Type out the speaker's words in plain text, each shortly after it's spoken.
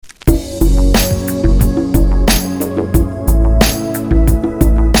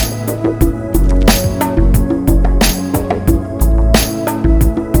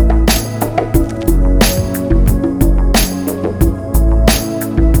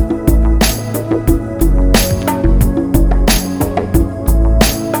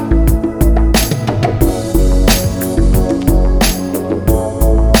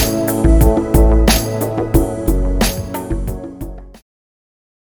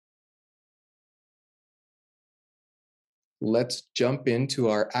let's jump into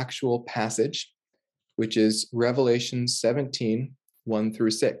our actual passage, which is Revelation 17, 1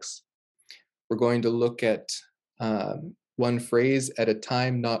 through 6. We're going to look at one phrase at a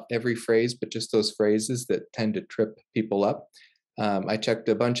time, not every phrase, but just those phrases that tend to trip people up. I checked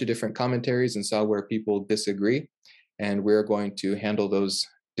a bunch of different commentaries and saw where people disagree, and we're going to handle those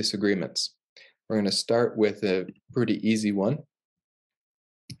disagreements. We're going to start with a pretty easy one.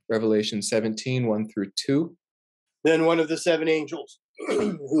 Revelation 17, 1 through 2. Then one of the seven angels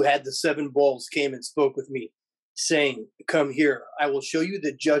who had the seven bowls came and spoke with me, saying, "Come here, I will show you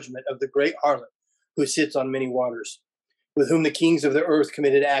the judgment of the great harlot who sits on many waters, with whom the kings of the earth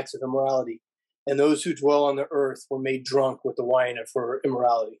committed acts of immorality, and those who dwell on the earth were made drunk with the wine of her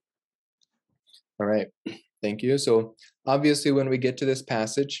immorality." All right, thank you. So obviously when we get to this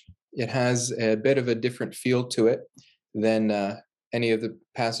passage, it has a bit of a different feel to it than any of the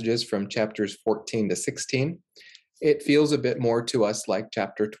passages from chapters 14 to 16. It feels a bit more to us like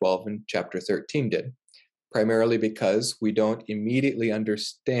chapter 12 and chapter 13 did, primarily because we don't immediately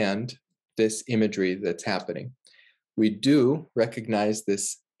understand this imagery that's happening. We do recognize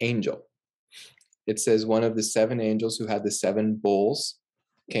this angel. It says one of the seven angels who had the seven bowls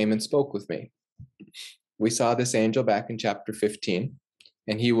came and spoke with me. We saw this angel back in chapter 15,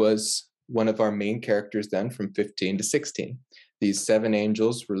 and he was one of our main characters then from 15 to 16. These seven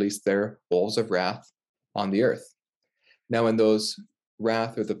angels released their bowls of wrath on the earth. Now, when those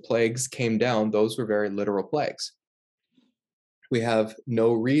wrath or the plagues came down, those were very literal plagues. We have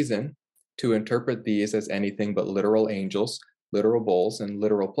no reason to interpret these as anything but literal angels, literal bowls, and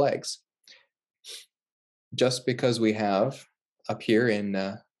literal plagues. Just because we have up here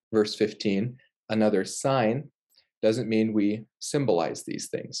in verse 15 another sign doesn't mean we symbolize these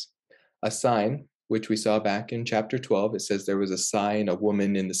things. A sign, which we saw back in chapter 12, it says there was a sign, a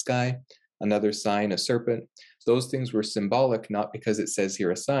woman in the sky, another sign, a serpent. Those things were symbolic, not because it says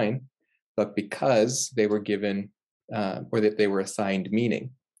here a sign, but because they were given or that they were assigned meaning.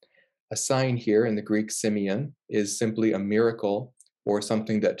 A sign here in the Greek Simeon is simply a miracle or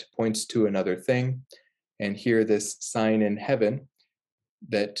something that points to another thing. And here, this sign in heaven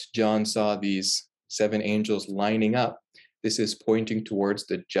that John saw these seven angels lining up, this is pointing towards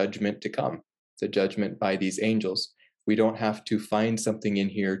the judgment to come, the judgment by these angels. We don't have to find something in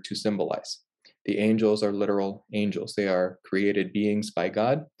here to symbolize. The angels are literal angels. They are created beings by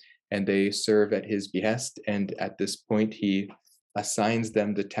God, and they serve at his behest. And at this point, he assigns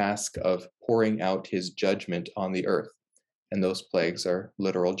them the task of pouring out his judgment on the earth. And those plagues are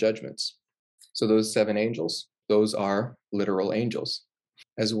literal judgments. So those seven angels, those are literal angels.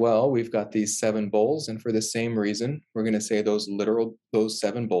 As well, we've got these seven bowls, and for the same reason, we're going to say those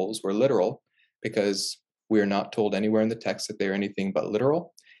seven bowls were literal, because we are not told anywhere in the text that they're anything but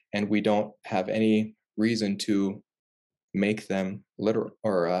literal, and we don't have any reason to make them literal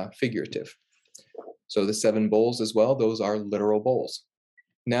or figurative. So the seven bowls as well, those are literal bowls.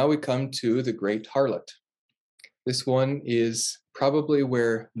 Now we come to the Great Harlot. This one is probably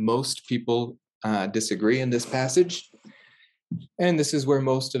where most people disagree in this passage, and this is where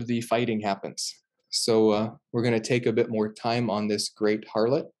most of the fighting happens. So we're going to take a bit more time on this Great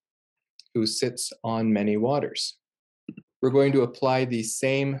Harlot who sits on many waters. We're going to apply the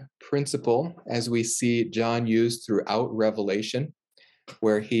same principle as we see John use throughout Revelation,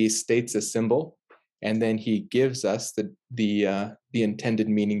 where he states a symbol and then he gives us the intended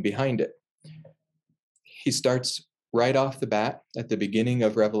meaning behind it. He starts right off the bat at the beginning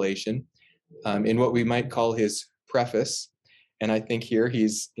of Revelation in what we might call his preface. And I think here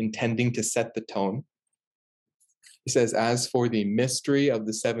he's intending to set the tone. He says, "As for the mystery of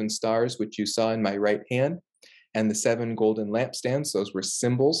the seven stars, which you saw in my right hand, and the seven golden lampstands," those were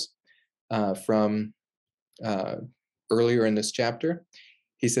symbols from earlier in this chapter.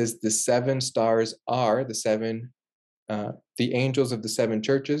 He says the seven stars are the angels of the seven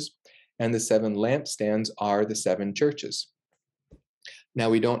churches, and the seven lampstands are the seven churches. Now,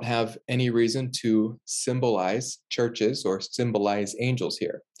 we don't have any reason to symbolize churches or symbolize angels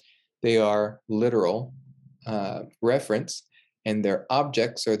here. They are literal reference, and their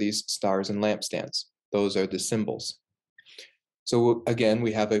objects are these stars and lampstands. Those are the symbols. So again,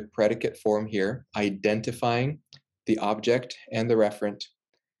 we have a predicate form here, identifying the object and the referent,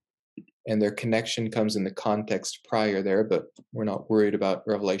 and their connection comes in the context prior there, but we're not worried about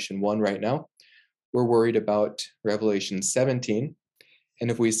Revelation 1 right now. We're worried about Revelation 17. And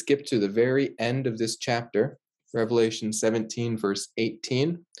if we skip to the very end of this chapter, Revelation 17, verse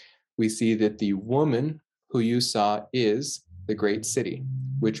 18, we see that the woman who you saw is the great city,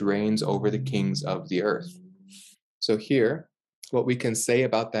 which reigns over the kings of the earth. So here, what we can say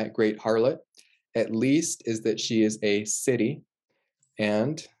about that great harlot at least is that she is a city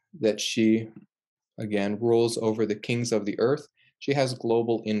and that she, again, rules over the kings of the earth. She has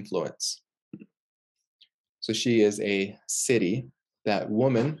global influence. So she is a city. That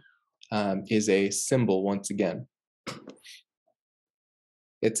woman is a symbol once again.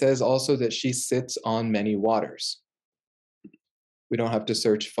 It says also that she sits on many waters. We don't have to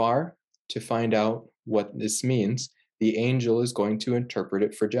search far to find out what this means. The angel is going to interpret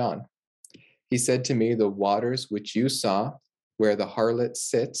it for John. He said to me, "The waters which you saw, where the harlot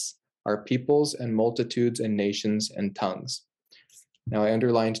sits, are peoples and multitudes and nations and tongues." Now I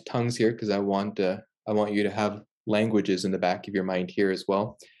underlined tongues here because I want you to have languages in the back of your mind here as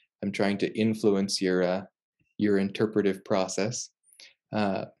well. I'm trying to influence your interpretive process.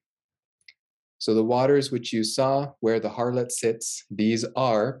 So the waters which you saw, where the harlot sits, these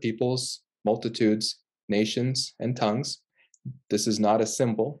are peoples, multitudes, nations, and tongues. This is not a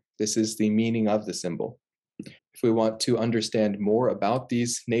symbol. This is the meaning of the symbol. If we want to understand more about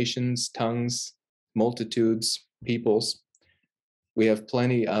these nations, tongues, multitudes, peoples, we have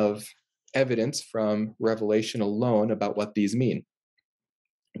plenty of evidence from Revelation alone about what these mean.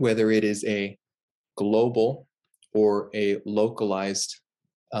 Whether it is a global or a localized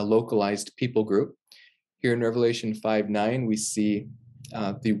people group. Here in Revelation 5:9, we see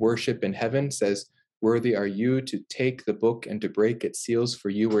the worship in heaven says, "Worthy are you to take the book and to break its seals, for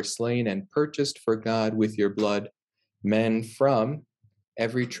you were slain and purchased for God with your blood men from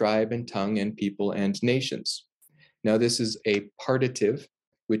every tribe and tongue and people and nations." Now, this is a partitive,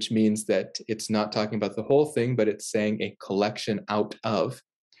 which means that it's not talking about the whole thing, but it's saying a collection out of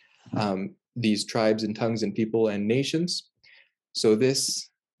these tribes and tongues and people and nations. So this,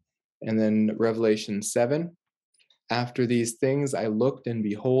 and then Revelation 7, "After these things I looked, and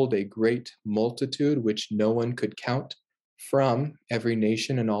behold, a great multitude which no one could count, from every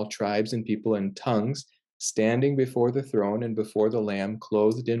nation and all tribes and people and tongues, standing before the throne and before the Lamb,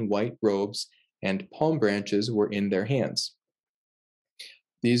 clothed in white robes, and palm branches were in their hands."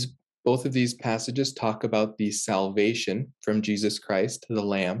 Both of these passages talk about the salvation from Jesus Christ, the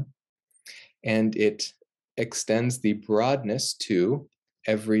Lamb, and it extends the broadness to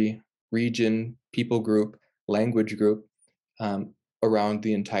every region, people group, language group around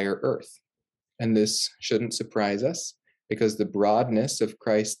the entire earth. And this shouldn't surprise us because the broadness of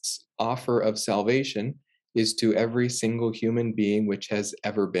Christ's offer of salvation is to every single human being which has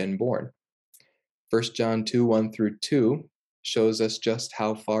ever been born. 1 John 2:1-2 shows us just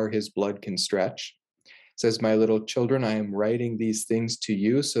how far his blood can stretch. It says, "My little children, I am writing these things to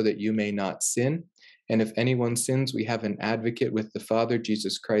you so that you may not sin. And if anyone sins, we have an advocate with the Father,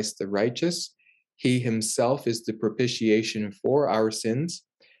 Jesus Christ the righteous. He himself is the propitiation for our sins,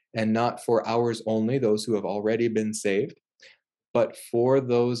 and not for ours only, those who have already been saved, but for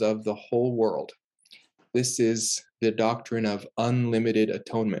those of the whole world." This is the doctrine of unlimited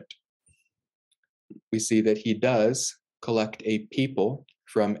atonement. We see that he does collect a people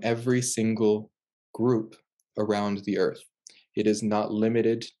from every single group around the earth. It is not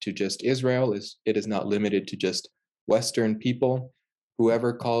limited to just Israel. It is not limited to just Western people.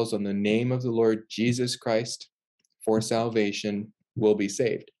 Whoever calls on the name of the Lord Jesus Christ for salvation will be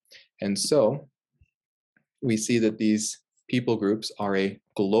saved. And so we see that these people groups are a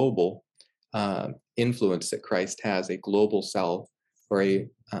global influence that Christ has, a global or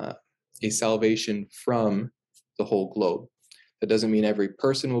a salvation from the whole globe. That doesn't mean every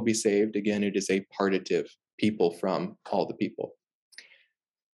person will be saved. Again, it is a partitive, people from all the people.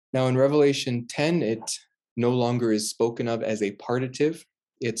 Now in Revelation 10, it no longer is spoken of as a partitive.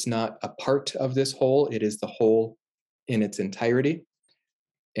 It's not a part of this whole, it is the whole in its entirety.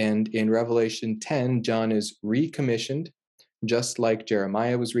 And in Revelation 10, John is recommissioned, just like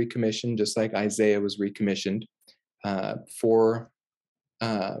Jeremiah was recommissioned, just like Isaiah was recommissioned for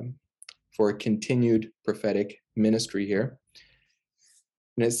a continued prophetic ministry here.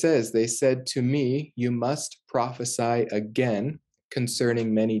 And it says, "They said to me, you must prophesy again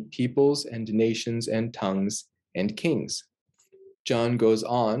concerning many peoples and nations and tongues and kings." John goes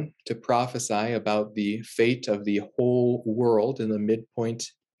on to prophesy about the fate of the whole world in the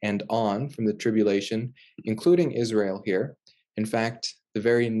midpoint and on from the tribulation, including Israel here. In fact, the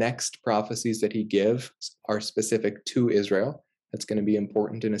very next prophecies that he gives are specific to Israel. That's going to be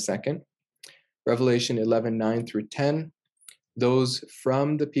important in a second. Revelation 11:9-10, "Those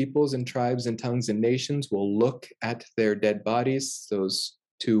from the peoples and tribes and tongues and nations will look at their dead bodies," those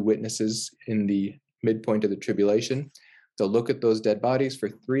two witnesses in the midpoint of the tribulation. "They'll look at those dead bodies for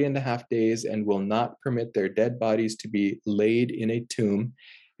 3.5 days and will not permit their dead bodies to be laid in a tomb.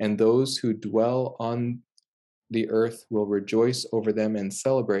 And those who dwell on the earth will rejoice over them and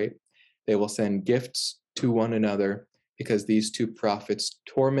celebrate. They will send gifts to one another because these two prophets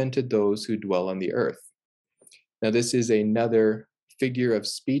tormented those who dwell on the earth. Now, this is another figure of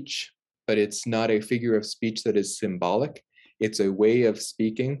speech, but it's not a figure of speech that is symbolic. It's a way of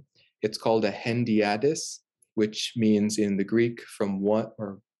speaking. It's called a hendiadys, which means in the Greek from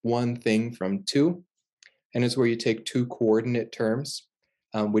one thing from two. And it's where you take two coordinate terms,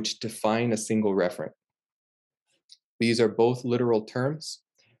 which define a single referent. These are both literal terms,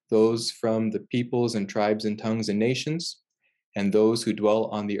 those from the peoples and tribes and tongues and nations, and those who dwell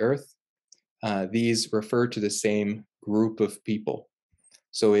on the earth. These refer to the same group of people.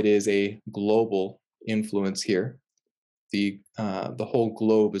 So it is a global influence here. The whole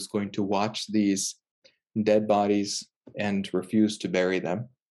globe is going to watch these dead bodies and refuse to bury them.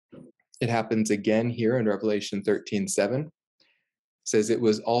 It happens again here in Revelation 13:7. It says, "It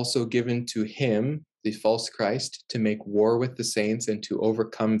was also given to him, the false Christ, to make war with the saints and to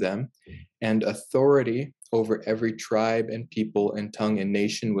overcome them. And authority over every tribe and people and tongue and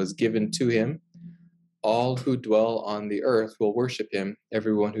nation was given to him. All who dwell on the earth will worship him,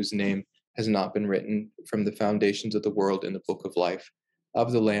 everyone whose name has not been written from the foundations of the world in the book of life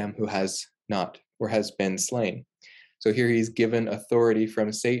of the Lamb who has not or has been slain." So here he's given authority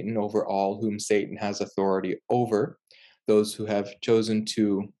from Satan over all whom Satan has authority over, those who have chosen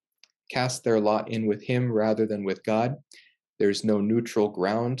to cast their lot in with him rather than with God. There's no neutral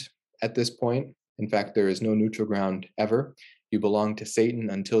ground at this point. In fact, there is no neutral ground ever. You belong to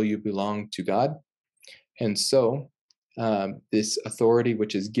Satan until you belong to God. And so this authority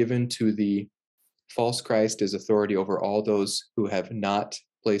which is given to the false Christ is authority over all those who have not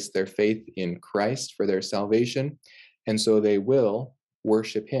placed their faith in Christ for their salvation. And so they will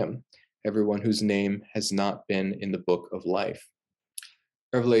worship him, everyone whose name has not been in the book of life.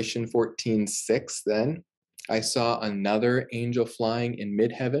 Revelation 14:6, then, I saw another angel flying in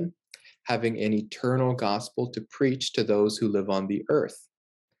mid-heaven, having an eternal gospel to preach to those who live on the earth,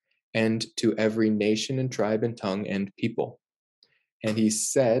 and to every nation and tribe and tongue and people. And he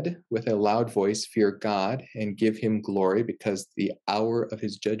said with a loud voice, "Fear God and give him glory, because the hour of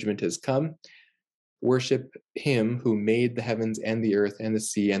his judgment has come. Worship him who made the heavens and the earth and the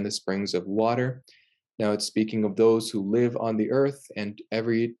sea and the springs of water." Now it's speaking of those who live on the earth and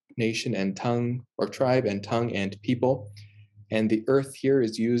every nation and tongue or tribe and tongue and people. And the earth here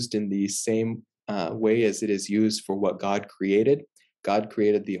is used in the same way as it is used for what God created. God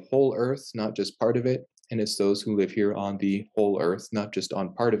created the whole earth, not just part of it. And it's those who live here on the whole earth, not just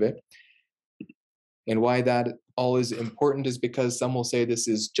on part of it. And why that all is important is because some will say this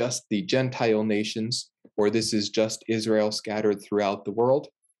is just the Gentile nations, or this is just Israel scattered throughout the world,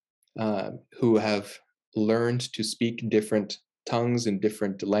 who have learned to speak different tongues and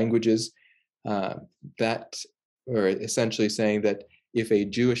different languages. That, or essentially saying that if a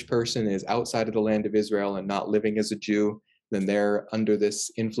Jewish person is outside of the land of Israel and not living as a Jew, then they're under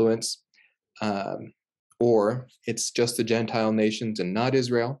this influence. Or it's just the Gentile nations and not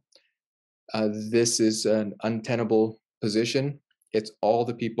Israel. This is an untenable position. It's all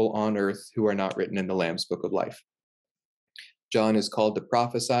the people on earth who are not written in the Lamb's Book of Life. John is called to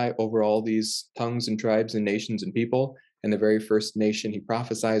prophesy over all these tongues and tribes and nations and people, and the very first nation he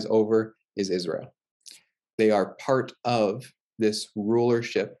prophesies over is Israel. They are part of this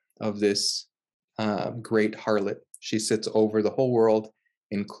rulership of this great harlot. She sits over the whole world,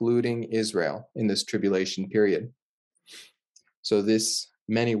 including Israel, in this tribulation period. So this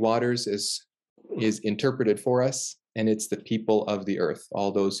many waters is interpreted for us, and it's the people of the earth,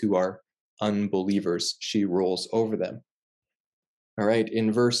 all those who are unbelievers. She rules over them. All right,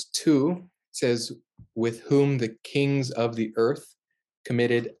 in verse 2, it says, "With whom the kings of the earth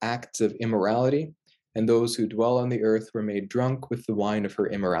committed acts of immorality, and those who dwell on the earth were made drunk with the wine of her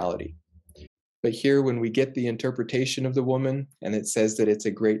immorality." But here, when we get the interpretation of the woman, and it says that it's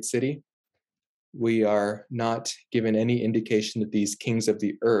a great city, we are not given any indication that these kings of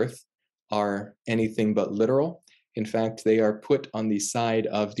the earth are anything but literal. In fact, they are put on the side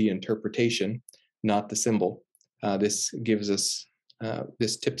of the interpretation, not the symbol. This gives us,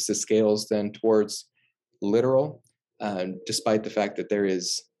 this tips the scales then towards literal, despite the fact that there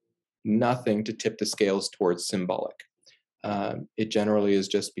is nothing to tip the scales towards symbolic. It generally is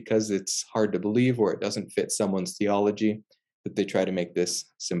just because it's hard to believe or it doesn't fit someone's theology that they try to make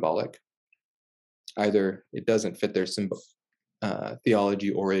this symbolic. Either it doesn't fit their theology,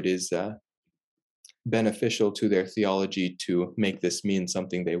 or it is beneficial to their theology to make this mean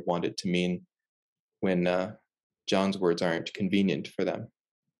something they want it to mean when John's words aren't convenient for them.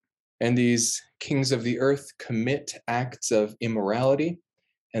 And these kings of the earth commit acts of immorality,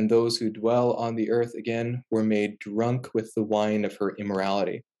 and those who dwell on the earth, again, were made drunk with the wine of her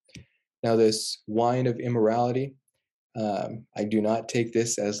immorality. Now, this wine of immorality, I do not take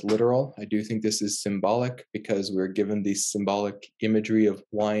this as literal. I do think this is symbolic because we're given the symbolic imagery of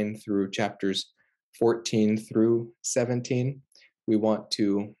wine through chapters 14 through 17. We want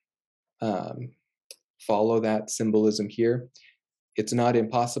to follow that symbolism here. It's not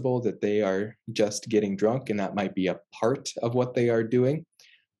impossible that they are just getting drunk, and that might be a part of what they are doing.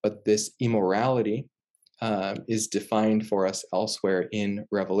 But this immorality is defined for us elsewhere in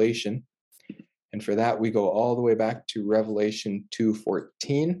Revelation. And for that, we go all the way back to Revelation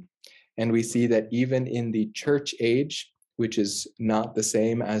 2:14. And we see that even in the church age, which is not the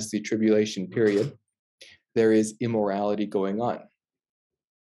same as the tribulation period, there is immorality going on.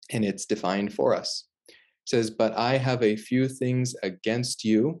 And it's defined for us. It says, "But I have a few things against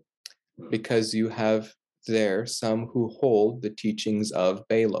you, because you have there some who hold the teachings of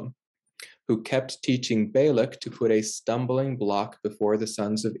Balaam, who kept teaching Balak to put a stumbling block before the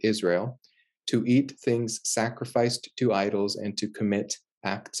sons of Israel, to eat things sacrificed to idols, and to commit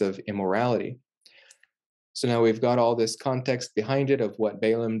acts of immorality." So now we've got all this context behind it of what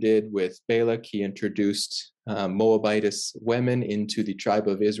Balaam did with Balak. He introduced Moabitess women into the tribe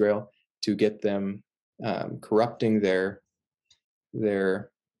of Israel to get them corrupting their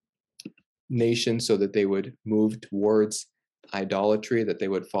nation so that they would move towards idolatry, that they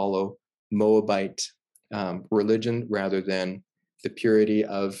would follow Moabite religion rather than the purity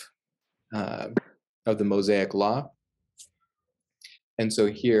of the Mosaic law. And so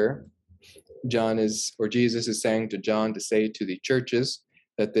here, Jesus is saying to John to say to the churches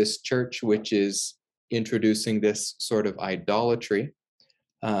that this church, which is introducing this sort of idolatry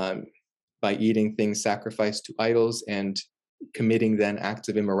by eating things sacrificed to idols and committing then acts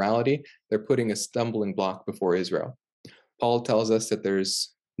of immorality, they're putting a stumbling block before Israel. Paul tells us that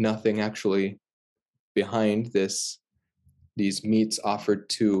there's nothing actually behind these meats offered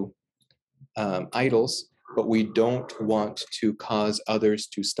to idols, but we don't want to cause others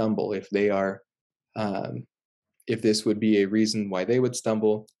to stumble. If they are, if this would be a reason why they would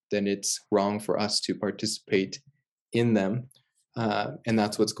stumble, then it's wrong for us to participate in them. And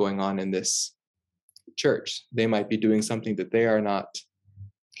that's what's going on in this church. They might be doing something that they are not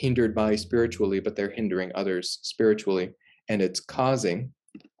hindered by spiritually, but they're hindering others spiritually, and it's causing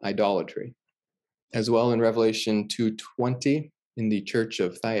idolatry. As well, in Revelation 2:20, in the church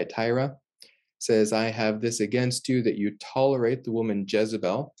of Thyatira, says, "I have this against you, that you tolerate the woman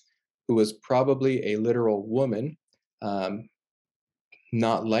Jezebel," who was probably a literal woman,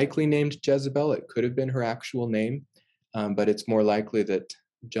 not likely named Jezebel. It could have been her actual name, but it's more likely that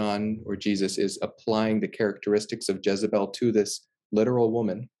John or Jesus is applying the characteristics of Jezebel to this literal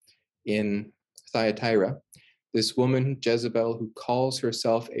woman in Thyatira. This woman, Jezebel, who calls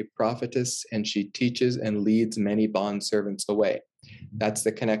herself a prophetess, and she teaches and leads many bondservants away. That's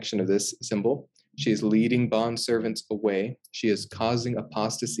the connection of this symbol. She is leading bondservants away. She is causing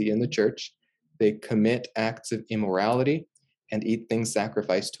apostasy in the church. They commit acts of immorality and eat things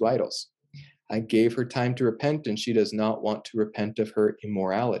sacrificed to idols. I gave her time to repent, and she does not want to repent of her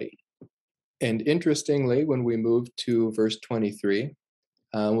immorality. And interestingly, when we move to verse 23,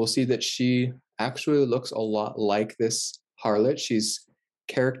 we'll see that she actually looks a lot like this harlot. She's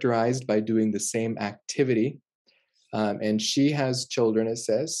characterized by doing the same activity. And she has children, it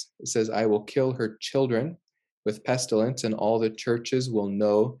says. It says, "I will kill her children with pestilence, and all the churches will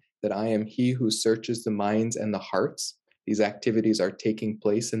know that I am he who searches the minds and the hearts." These activities are taking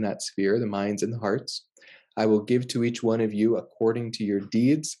place in that sphere, the minds and the hearts. "I will give to each one of you according to your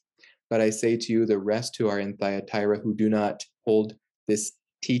deeds. But I say to you, the rest who are in Thyatira, who do not hold this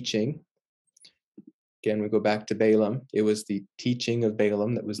teaching." Again, we go back to Balaam. It was the teaching of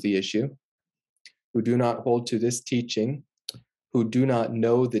Balaam that was the issue. "Who do not hold to this teaching, who do not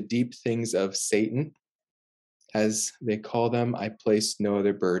know the deep things of Satan, as they call them, I place no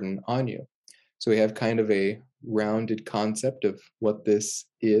other burden on you." So we have kind of a rounded concept of what this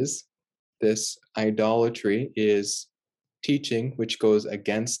is. This idolatry is teaching which goes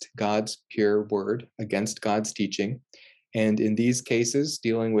against God's pure word, against God's teaching. And in these cases,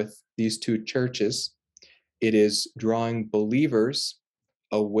 dealing with these two churches, it is drawing believers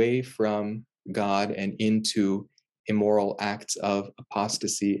away from God and into immoral acts of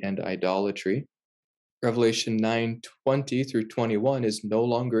apostasy and idolatry. Revelation 9:20 through 21 is no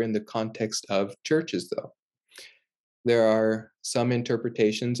longer in the context of churches, though. There are some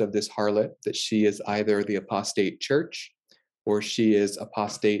interpretations of this harlot that she is either the apostate church, or she is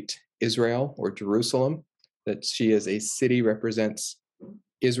apostate Israel or Jerusalem, that she is a city, represents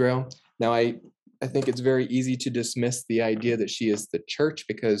Israel. Now, I think it's very easy to dismiss the idea that she is the church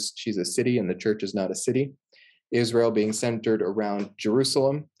because she's a city and the church is not a city. Israel being centered around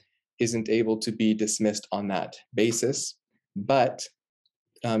Jerusalem isn't able to be dismissed on that basis, but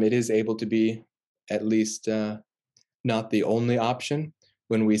it is able to be at least not the only option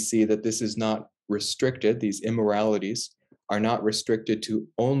when we see that this is not restricted, these immoralities are not restricted to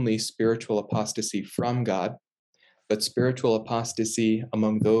only spiritual apostasy from God, but spiritual apostasy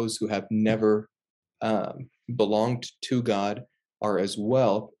among those who have never belonged to God are as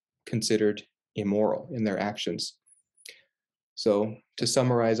well considered immoral in their actions. So, to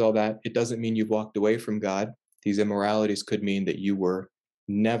summarize all that, it doesn't mean you've walked away from God. These immoralities could mean that you were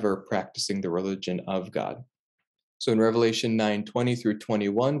never practicing the religion of God. So in Revelation 9:20 through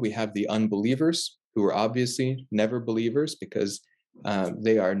 21, we have the unbelievers who are obviously never believers because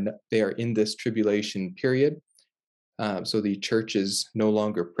they are in this tribulation period. So the church is no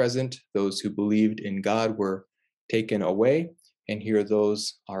longer present. Those who believed in God were taken away, and here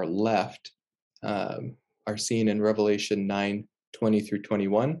those are left, are seen in Revelation 9:20 through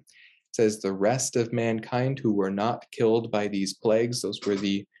 21. It says, the rest of mankind who were not killed by these plagues, those were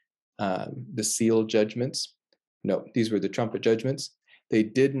the seal judgments. No, these were the trumpet judgments. They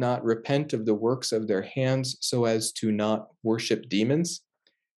did not repent of the works of their hands so as to not worship demons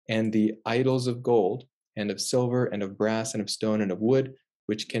and the idols of gold and of silver and of brass and of stone and of wood,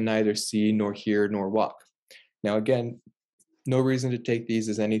 which can neither see nor hear nor walk. Now, again, no reason to take these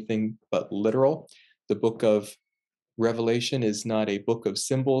as anything but literal. The book of Revelation is not a book of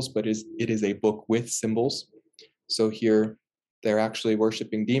symbols, but it is a book with symbols. So here, they're actually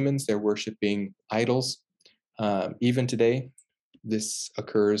worshiping demons, they're worshiping idols. Even today, this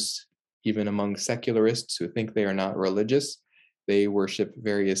occurs even among secularists who think they are not religious. They worship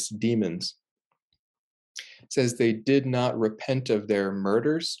various demons. It says they did not repent of their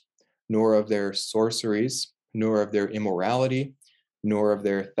murders, nor of their sorceries, nor of their immorality, nor of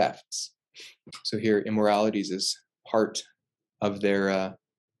their thefts. So here, immoralities is part of their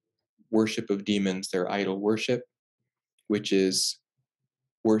worship of demons, their idol worship, which is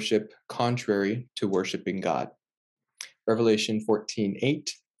worship contrary to worshiping God. Revelation 14:8,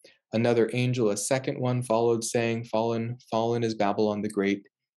 another angel, a second one, followed, saying, Fallen, fallen is Babylon the Great,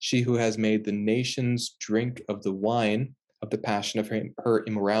 she who has made the nations drink of the wine of the passion of her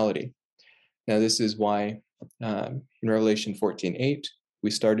immorality. Now, this is why in Revelation 14:8,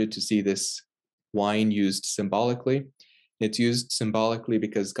 we started to see this wine used symbolically. It's used symbolically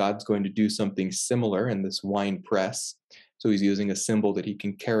because God's going to do something similar in this wine press. So he's using a symbol that he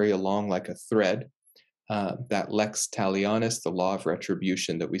can carry along like a thread. That lex talionis, the law of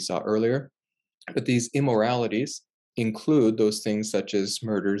retribution that we saw earlier. But these immoralities include those things such as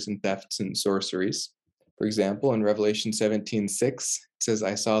murders and thefts and sorceries. For example, in Revelation 17:6, it says,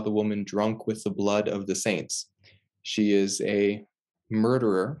 I saw the woman drunk with the blood of the saints. She is a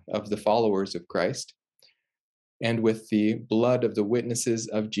murderer of the followers of Christ, and with the blood of the witnesses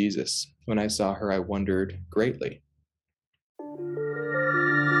of Jesus. When I saw her, I wondered greatly.